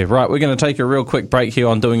up there. Right, we're going to take a real quick break here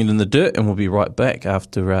on Doing It in the Dirt, and we'll be right back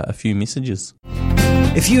after a few messages.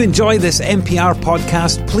 If you enjoy this MPR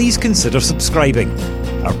podcast, please consider subscribing.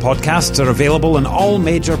 Our podcasts are available on all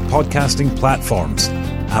major podcasting platforms.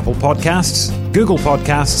 Apple Podcasts, Google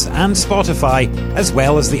Podcasts and Spotify, as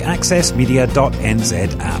well as the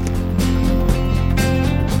accessmedia.nz app.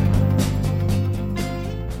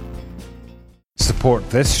 Support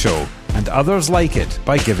this show and others like it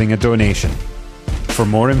by giving a donation. For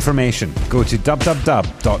more information, go to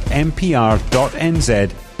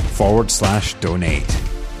www.mpr.nz/donate.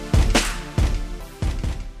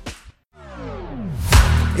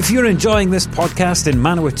 If you're enjoying this podcast in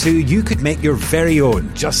Manawatu, you could make your very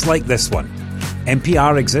own, just like this one.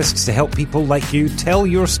 NPR exists to help people like you tell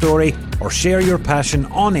your story or share your passion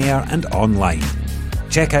on air and online.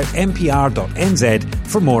 Check out npr.nz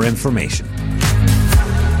for more information.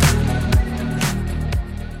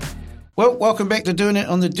 Well, welcome back to Doing It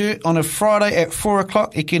on the Dirt on a Friday at 4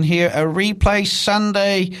 o'clock. You can hear a replay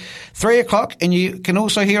Sunday 3 o'clock, and you can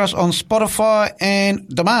also hear us on Spotify and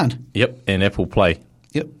Demand. Yep, and Apple Play.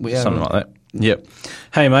 Yep, we are. Something like that. Yep.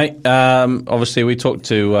 Hey, mate, obviously we talked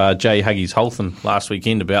to Jay Huggies Holtham last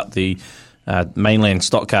weekend about the mainland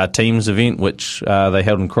stock car teams event, which they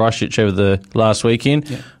held in Christchurch over the last weekend.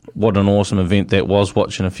 Yep. What an awesome event that was,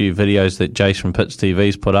 watching a few videos that Jace from Pits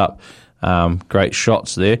TV's put up. Great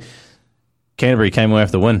shots there. Canterbury came away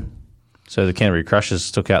with the win. So the Canterbury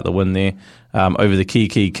Crushers took out the win there over the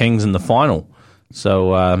Kiki Kings in the final.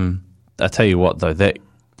 So I tell you what, though,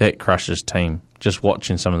 that Crushers team, just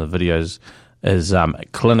watching some of the videos, is a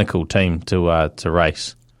clinical team to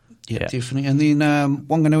race. Yeah, definitely. And then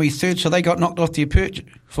Wanganui third, so they got knocked off the approach.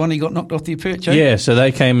 Finally got knocked off the approach, eh? Yeah, so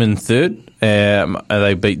they came in third.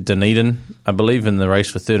 They beat Dunedin, I believe, in the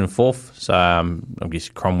race for third and fourth. So I guess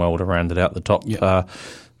Cromwell would have rounded out the top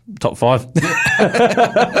top five.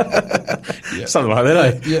 Something like that,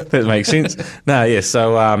 eh? Yep. That makes sense. No, yeah,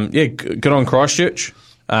 so good on Christchurch.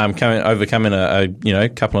 Overcoming a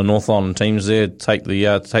couple of North Island teams there, take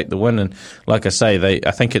the win, and like I say,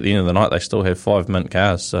 I think at the end of the night they still have 5 mint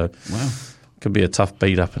cars, so wow, could be a tough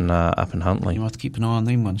beat up in Huntly. You have to keep an eye on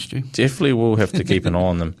them ones, Stu. Definitely will have to keep an eye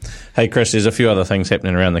on them. Hey, Chris, there's a few other things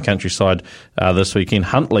happening around the countryside this weekend.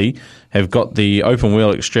 Huntly have got the open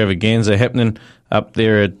wheel extravaganza happening up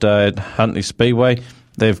there at Huntly Speedway.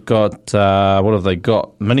 They've got what have they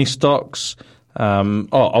got? Mini stocks.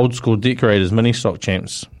 Old school decorators, mini stock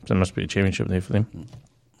champs. There must be a championship there for them.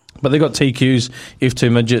 But they've got TQs,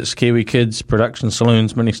 F2 midgets, Kiwi Kids, production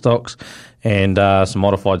saloons, mini stocks, and some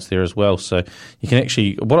modifieds there as well. So you can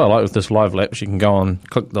actually, what I like with this live laps, you can go on,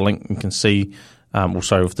 click the link, and can see.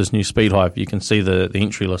 Also, with this new Speed Hive, you can see the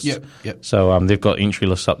entry lists. Yep. So they've got entry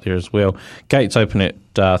lists up there as well. Gates open at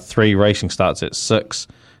 3. Racing starts at 6.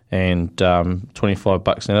 And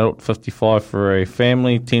 $25 an adult, $55 for a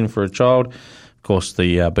family, $10 for a child. Of course,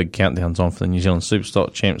 the big countdown's on for the New Zealand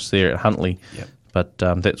Superstock Champs there at Huntly. Yep. But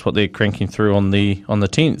that's what they're cranking through on the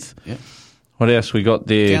 10th. Yep. What else we got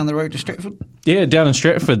there? Down the road to Stratford? Yeah, down in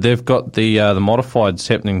Stratford, they've got the modifieds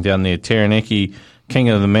happening down there. Taranaki King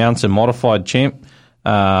of the Mountain modified champ.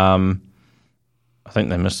 I think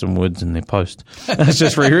they missed some words in their post. I was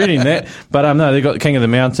just rereading that. But no, they've got the King of the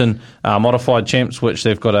Mountain modified champs, which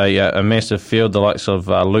they've got a massive field, the likes of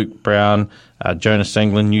Luke Brown, Jonas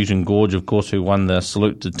England, Newton Gorge, of course, who won the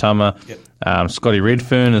Salute to Tama, Scotty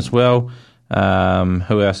Redfern as well.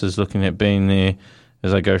 Who else is looking at being there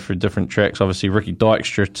as they go through different tracks? Obviously, Ricky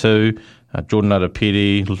Dykstra too, Jordan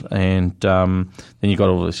Adapeti, and then you've got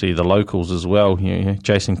obviously the locals as well.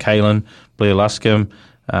 Jason Kalin, Blair Luscombe,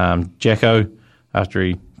 Jacko, after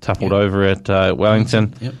he toppled over at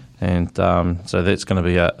Wellington. Yep. And so that's going to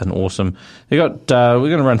be an awesome. We're going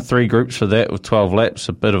to run 3 groups for that with 12 laps,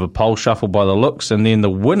 a bit of a pole shuffle by the looks, and then the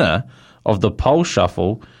winner of the pole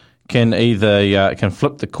shuffle can either can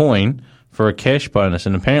flip the coin for a cash bonus.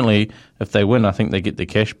 And apparently, if they win, I think they get the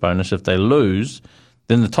cash bonus. If they lose,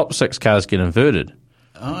 then the top 6 cars get inverted.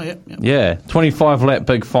 Oh, yeah. Yeah, 25-lap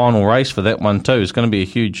big final race for that one too. It's going to be a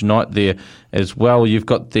huge night there as well. You've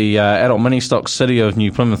got the Adult Mini Stock City of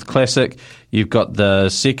New Plymouth Classic. You've got the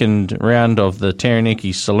second round of the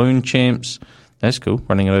Taranaki Saloon Champs. That's cool,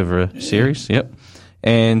 running it over a series, yep.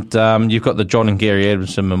 And you've got the John and Gary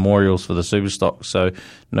Adamson Memorials for the Superstock, so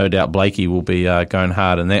no doubt Blakey will be going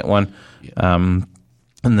hard in that one,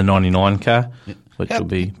 in the 99 car, which will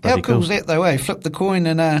be pretty cool. How cool is that though, eh? Flip the coin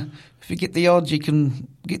and if you get the odds, you can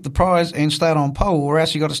get the prize and start on pole, or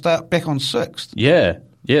else you got to start back on 6th. Yeah,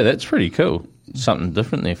 that's pretty cool. Something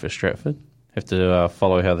different there for Stratford. Have to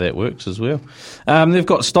follow how that works as well. They've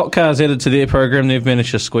got stock cars added to their program. They've managed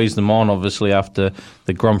to squeeze them on, obviously, after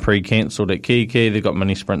the Grand Prix cancelled at Kiki. They've got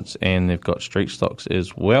mini sprints and they've got street stocks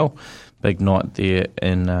as well. Big night there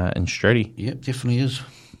in Stratty. Yep, definitely is.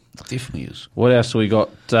 Definitely is. What else have we got?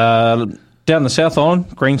 Down the South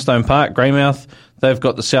Island, Greenstone Park, Greymouth. They've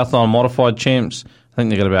got the South Island Modified Champs. I think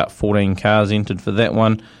they've got about 14 cars entered for that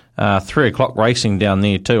one. 3 o'clock racing down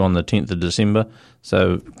there too on the 10th of December.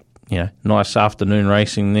 So, nice afternoon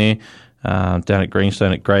racing there down at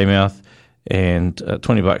Greenstone at Greymouth, and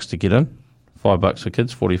 $20 to get in, $5 for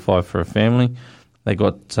kids, $45 for a family. They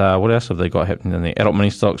got, what else have they got happening in there? Adult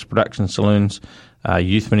mini stocks, production saloons,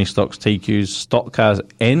 youth mini stocks, TQs, stock cars,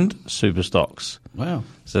 and super stocks. Wow.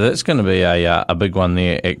 So that's going to be a big one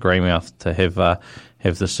there at Greymouth to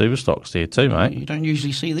have the super stocks there too, mate. You don't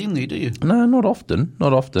usually see them there, do you? No, not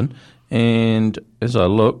often. And as I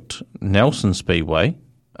looked, Nelson Speedway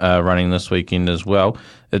running this weekend as well.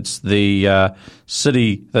 It's the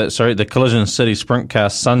the Collision City Sprint Car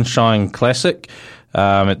Sunshine Classic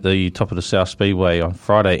at the top of the South Speedway on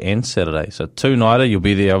Friday and Saturday. So 2-nighter, you'll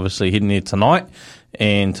be there obviously heading there tonight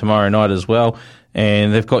and tomorrow night as well.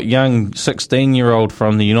 And they've got young 16-year-old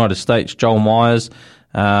from the United States, Joel Myers,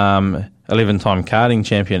 11-time karting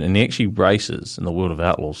champion, and he actually races in the World of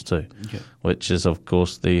Outlaws too, which is, of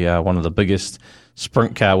course, the one of the biggest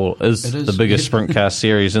sprint car, the biggest sprint car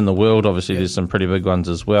series in the world. Obviously, there's some pretty big ones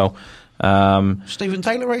as well. Stephen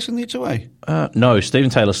Taylor racing there too, eh? No, Stephen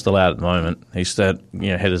Taylor's still out at the moment. He's had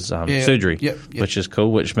his surgery, which is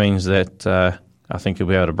cool, which means that I think he'll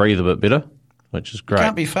be able to breathe a bit better, which is great.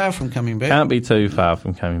 Can't be far from coming back. Can't be too far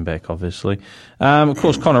from coming back, obviously. Of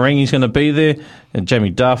course, Connor Rangy's going to be there, and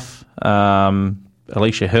Jamie Duff,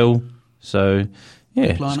 Alicia Hill. So,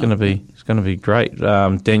 it's going to be great.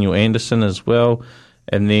 Daniel Anderson as well.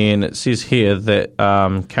 And then it says here that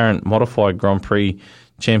current modified Grand Prix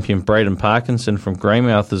champion Braden Parkinson from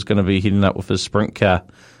Greymouth is going to be heading up with his sprint car,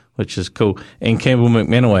 which is cool. And Campbell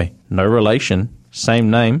McManaway, no relation,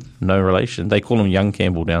 same name, no relation. They call him Young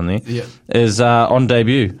Campbell down there. Yeah. Is on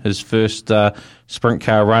debut, his first sprint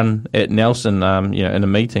car run at Nelson, in a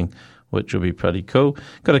meeting, which will be pretty cool.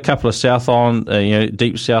 Got a couple of South Island,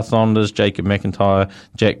 deep South Islanders, Jacob McIntyre,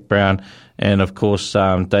 Jack Brown, and of course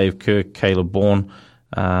Dave Kirk, Caleb Bourne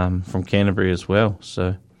from Canterbury as well.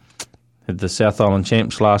 So had the South Island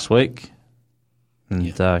champs last week,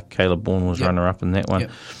 and Caleb Bourne was runner-up in that one.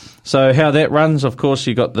 Yep. So how that runs, of course,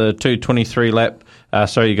 you got the two 23-lap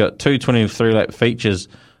features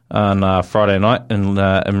on Friday night in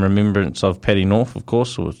remembrance of Paddy North, of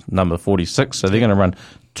course, was number 46. So they're going to run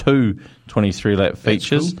two 23-lap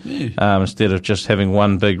features instead of just having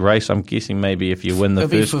one big race. I'm guessing maybe if you win the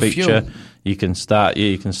first feature, you can start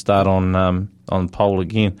on pole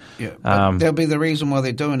again. Yeah, that'll be the reason why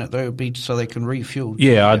they're doing it. That'll be so they can refuel.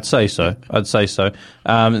 Yeah, I'd say so.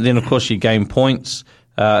 Then of course you gain points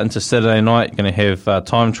into Saturday night. You're going to have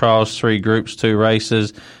time trials, 3 groups, 2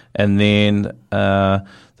 races, and then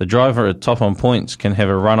the driver at top on points can have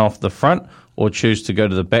a run off the front or choose to go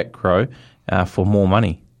to the back row for more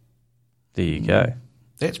money. There you go.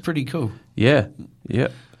 That's pretty cool. Yeah.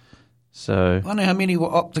 So I don't know how many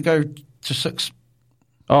will opt to go to 6.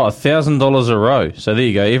 Oh, $1,000 a row. So there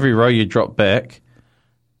you go. Every row you drop back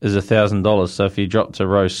is $1,000. So if you drop to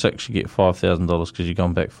row 6, you get $5,000 because you've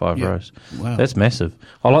gone back 5 rows. Wow. That's massive.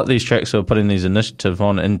 I like these tracks that are putting these initiatives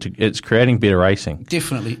on, and it's creating better racing.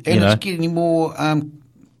 Definitely. And it's getting more,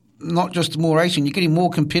 not just more racing, you're getting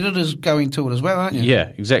more competitors going to it as well, aren't you?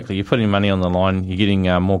 Yeah, exactly. You're putting money on the line, you're getting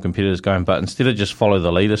more competitors going, but instead of just follow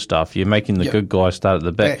the leader stuff, you're making the good guys start at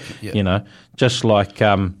the back, just like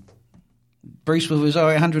Bruce with his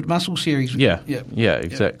 0800 Muscle Series. Yeah,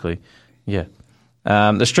 exactly. Yeah.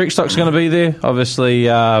 The street stock's going to be there. Obviously,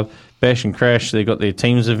 Bash and Crash, they've got their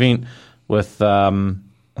teams event with, I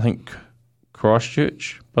think,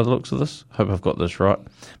 Christchurch, by the looks of this. Hope I've got this right.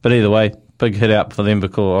 But either way, big hit out for them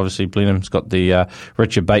because obviously Blenheim's got the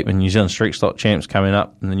Richard Bateman New Zealand Street Stock Champs coming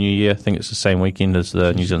up in the new year. I think it's the same weekend as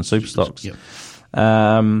the New Zealand Super Stocks. Yep.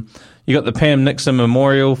 You got the Pam Nixon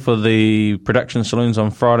Memorial for the production saloons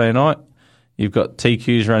on Friday night. You've got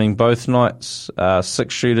TQs running both nights.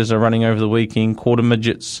 6 shooters are running over the weekend. Quarter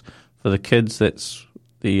midgets for the kids. That's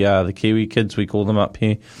the Kiwi kids, we call them up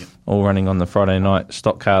here. Yep. All running on the Friday night.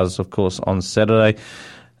 Stock cars, of course, on Saturday.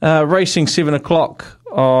 Racing 7 o'clock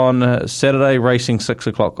on Saturday. Racing 6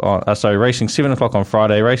 o'clock on. Racing 7 o'clock on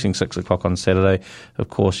Friday. Racing 6 o'clock on Saturday. Of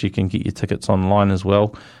course, you can get your tickets online as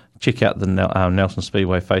well. Check out the Nelson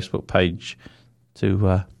Speedway Facebook page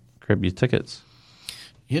to grab your tickets.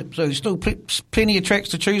 Yep, so there's still plenty of tracks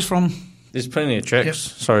to choose from. There's plenty of tracks. Yep.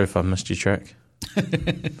 Sorry if I missed your track.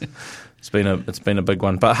 It's been a big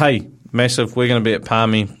one. But hey, massive. We're going to be at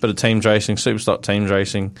Palmy, bit of teams racing, Superstock teams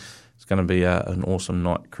racing. It's going to be an awesome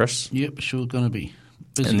night, Chris. Yep, sure going to be.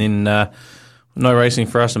 Busy. And then no racing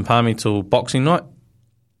for us in Palmy till Boxing Night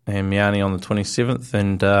and Miani on the 27th.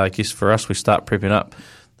 And I guess for us, we start prepping up.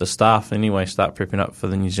 The staff, anyway, start prepping up for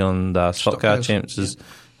the New Zealand Stock Car Champs. Yep.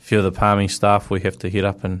 few of the Palmy staff, we have to head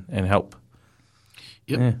up and help.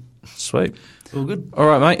 Yep. Yeah, sweet. All good. All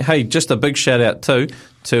right, mate. Hey, just a big shout out too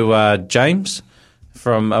to James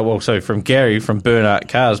from Gary from Burnout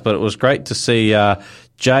Cars. But it was great to see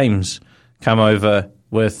James come over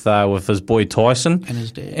with his boy Tyson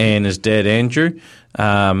and his dad Andrew.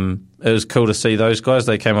 It was cool to see those guys.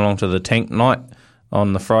 They came along to the tank night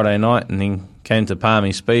on the Friday night, and then came to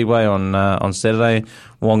Palmy Speedway on Saturday,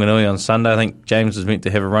 Wanganui on Sunday. I think James was meant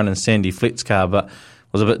to have a run in Sandy Flett's car, but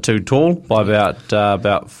was a bit too tall by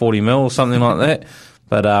about 40 mil or something like that.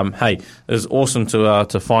 But hey, it was awesome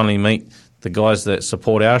to finally meet the guys that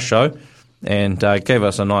support our show, and gave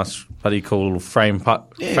us a nice bloody cool little frame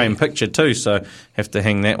picture too. So have to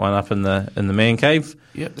hang that one up in the man cave.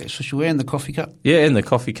 Yep, that's for sure. And the coffee cup. Yeah, and the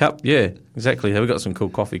coffee cup. Yeah, exactly. We got some cool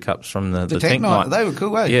coffee cups from the tank night. They were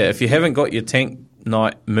cool, eh? Yeah, if you haven't got your tank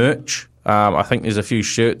night merch, I think there's a few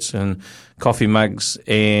shirts and coffee mugs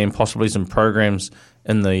and possibly some programs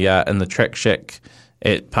in the track shack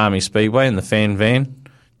at Palmy Speedway, in the fan van,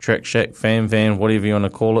 track shack, fan van, whatever you want to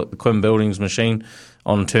call it, the Quinn Buildings machine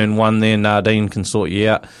on turn 1 there. Nardine can sort you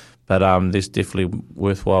out, but there's definitely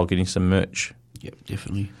worthwhile getting some merch. Yep,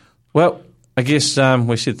 definitely. Well, I guess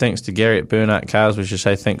we said thanks to Gary at Burnout Cars. We should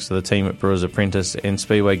say thanks to the team at Brewers Apprentice and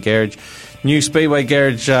Speedway Garage. New Speedway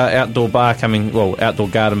Garage outdoor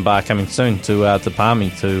garden bar coming soon to Palmy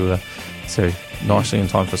to nicely in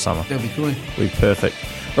time for summer. That'll be cool. Be perfect.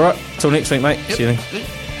 All right, till next week, mate. Yep. See you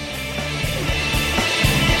then.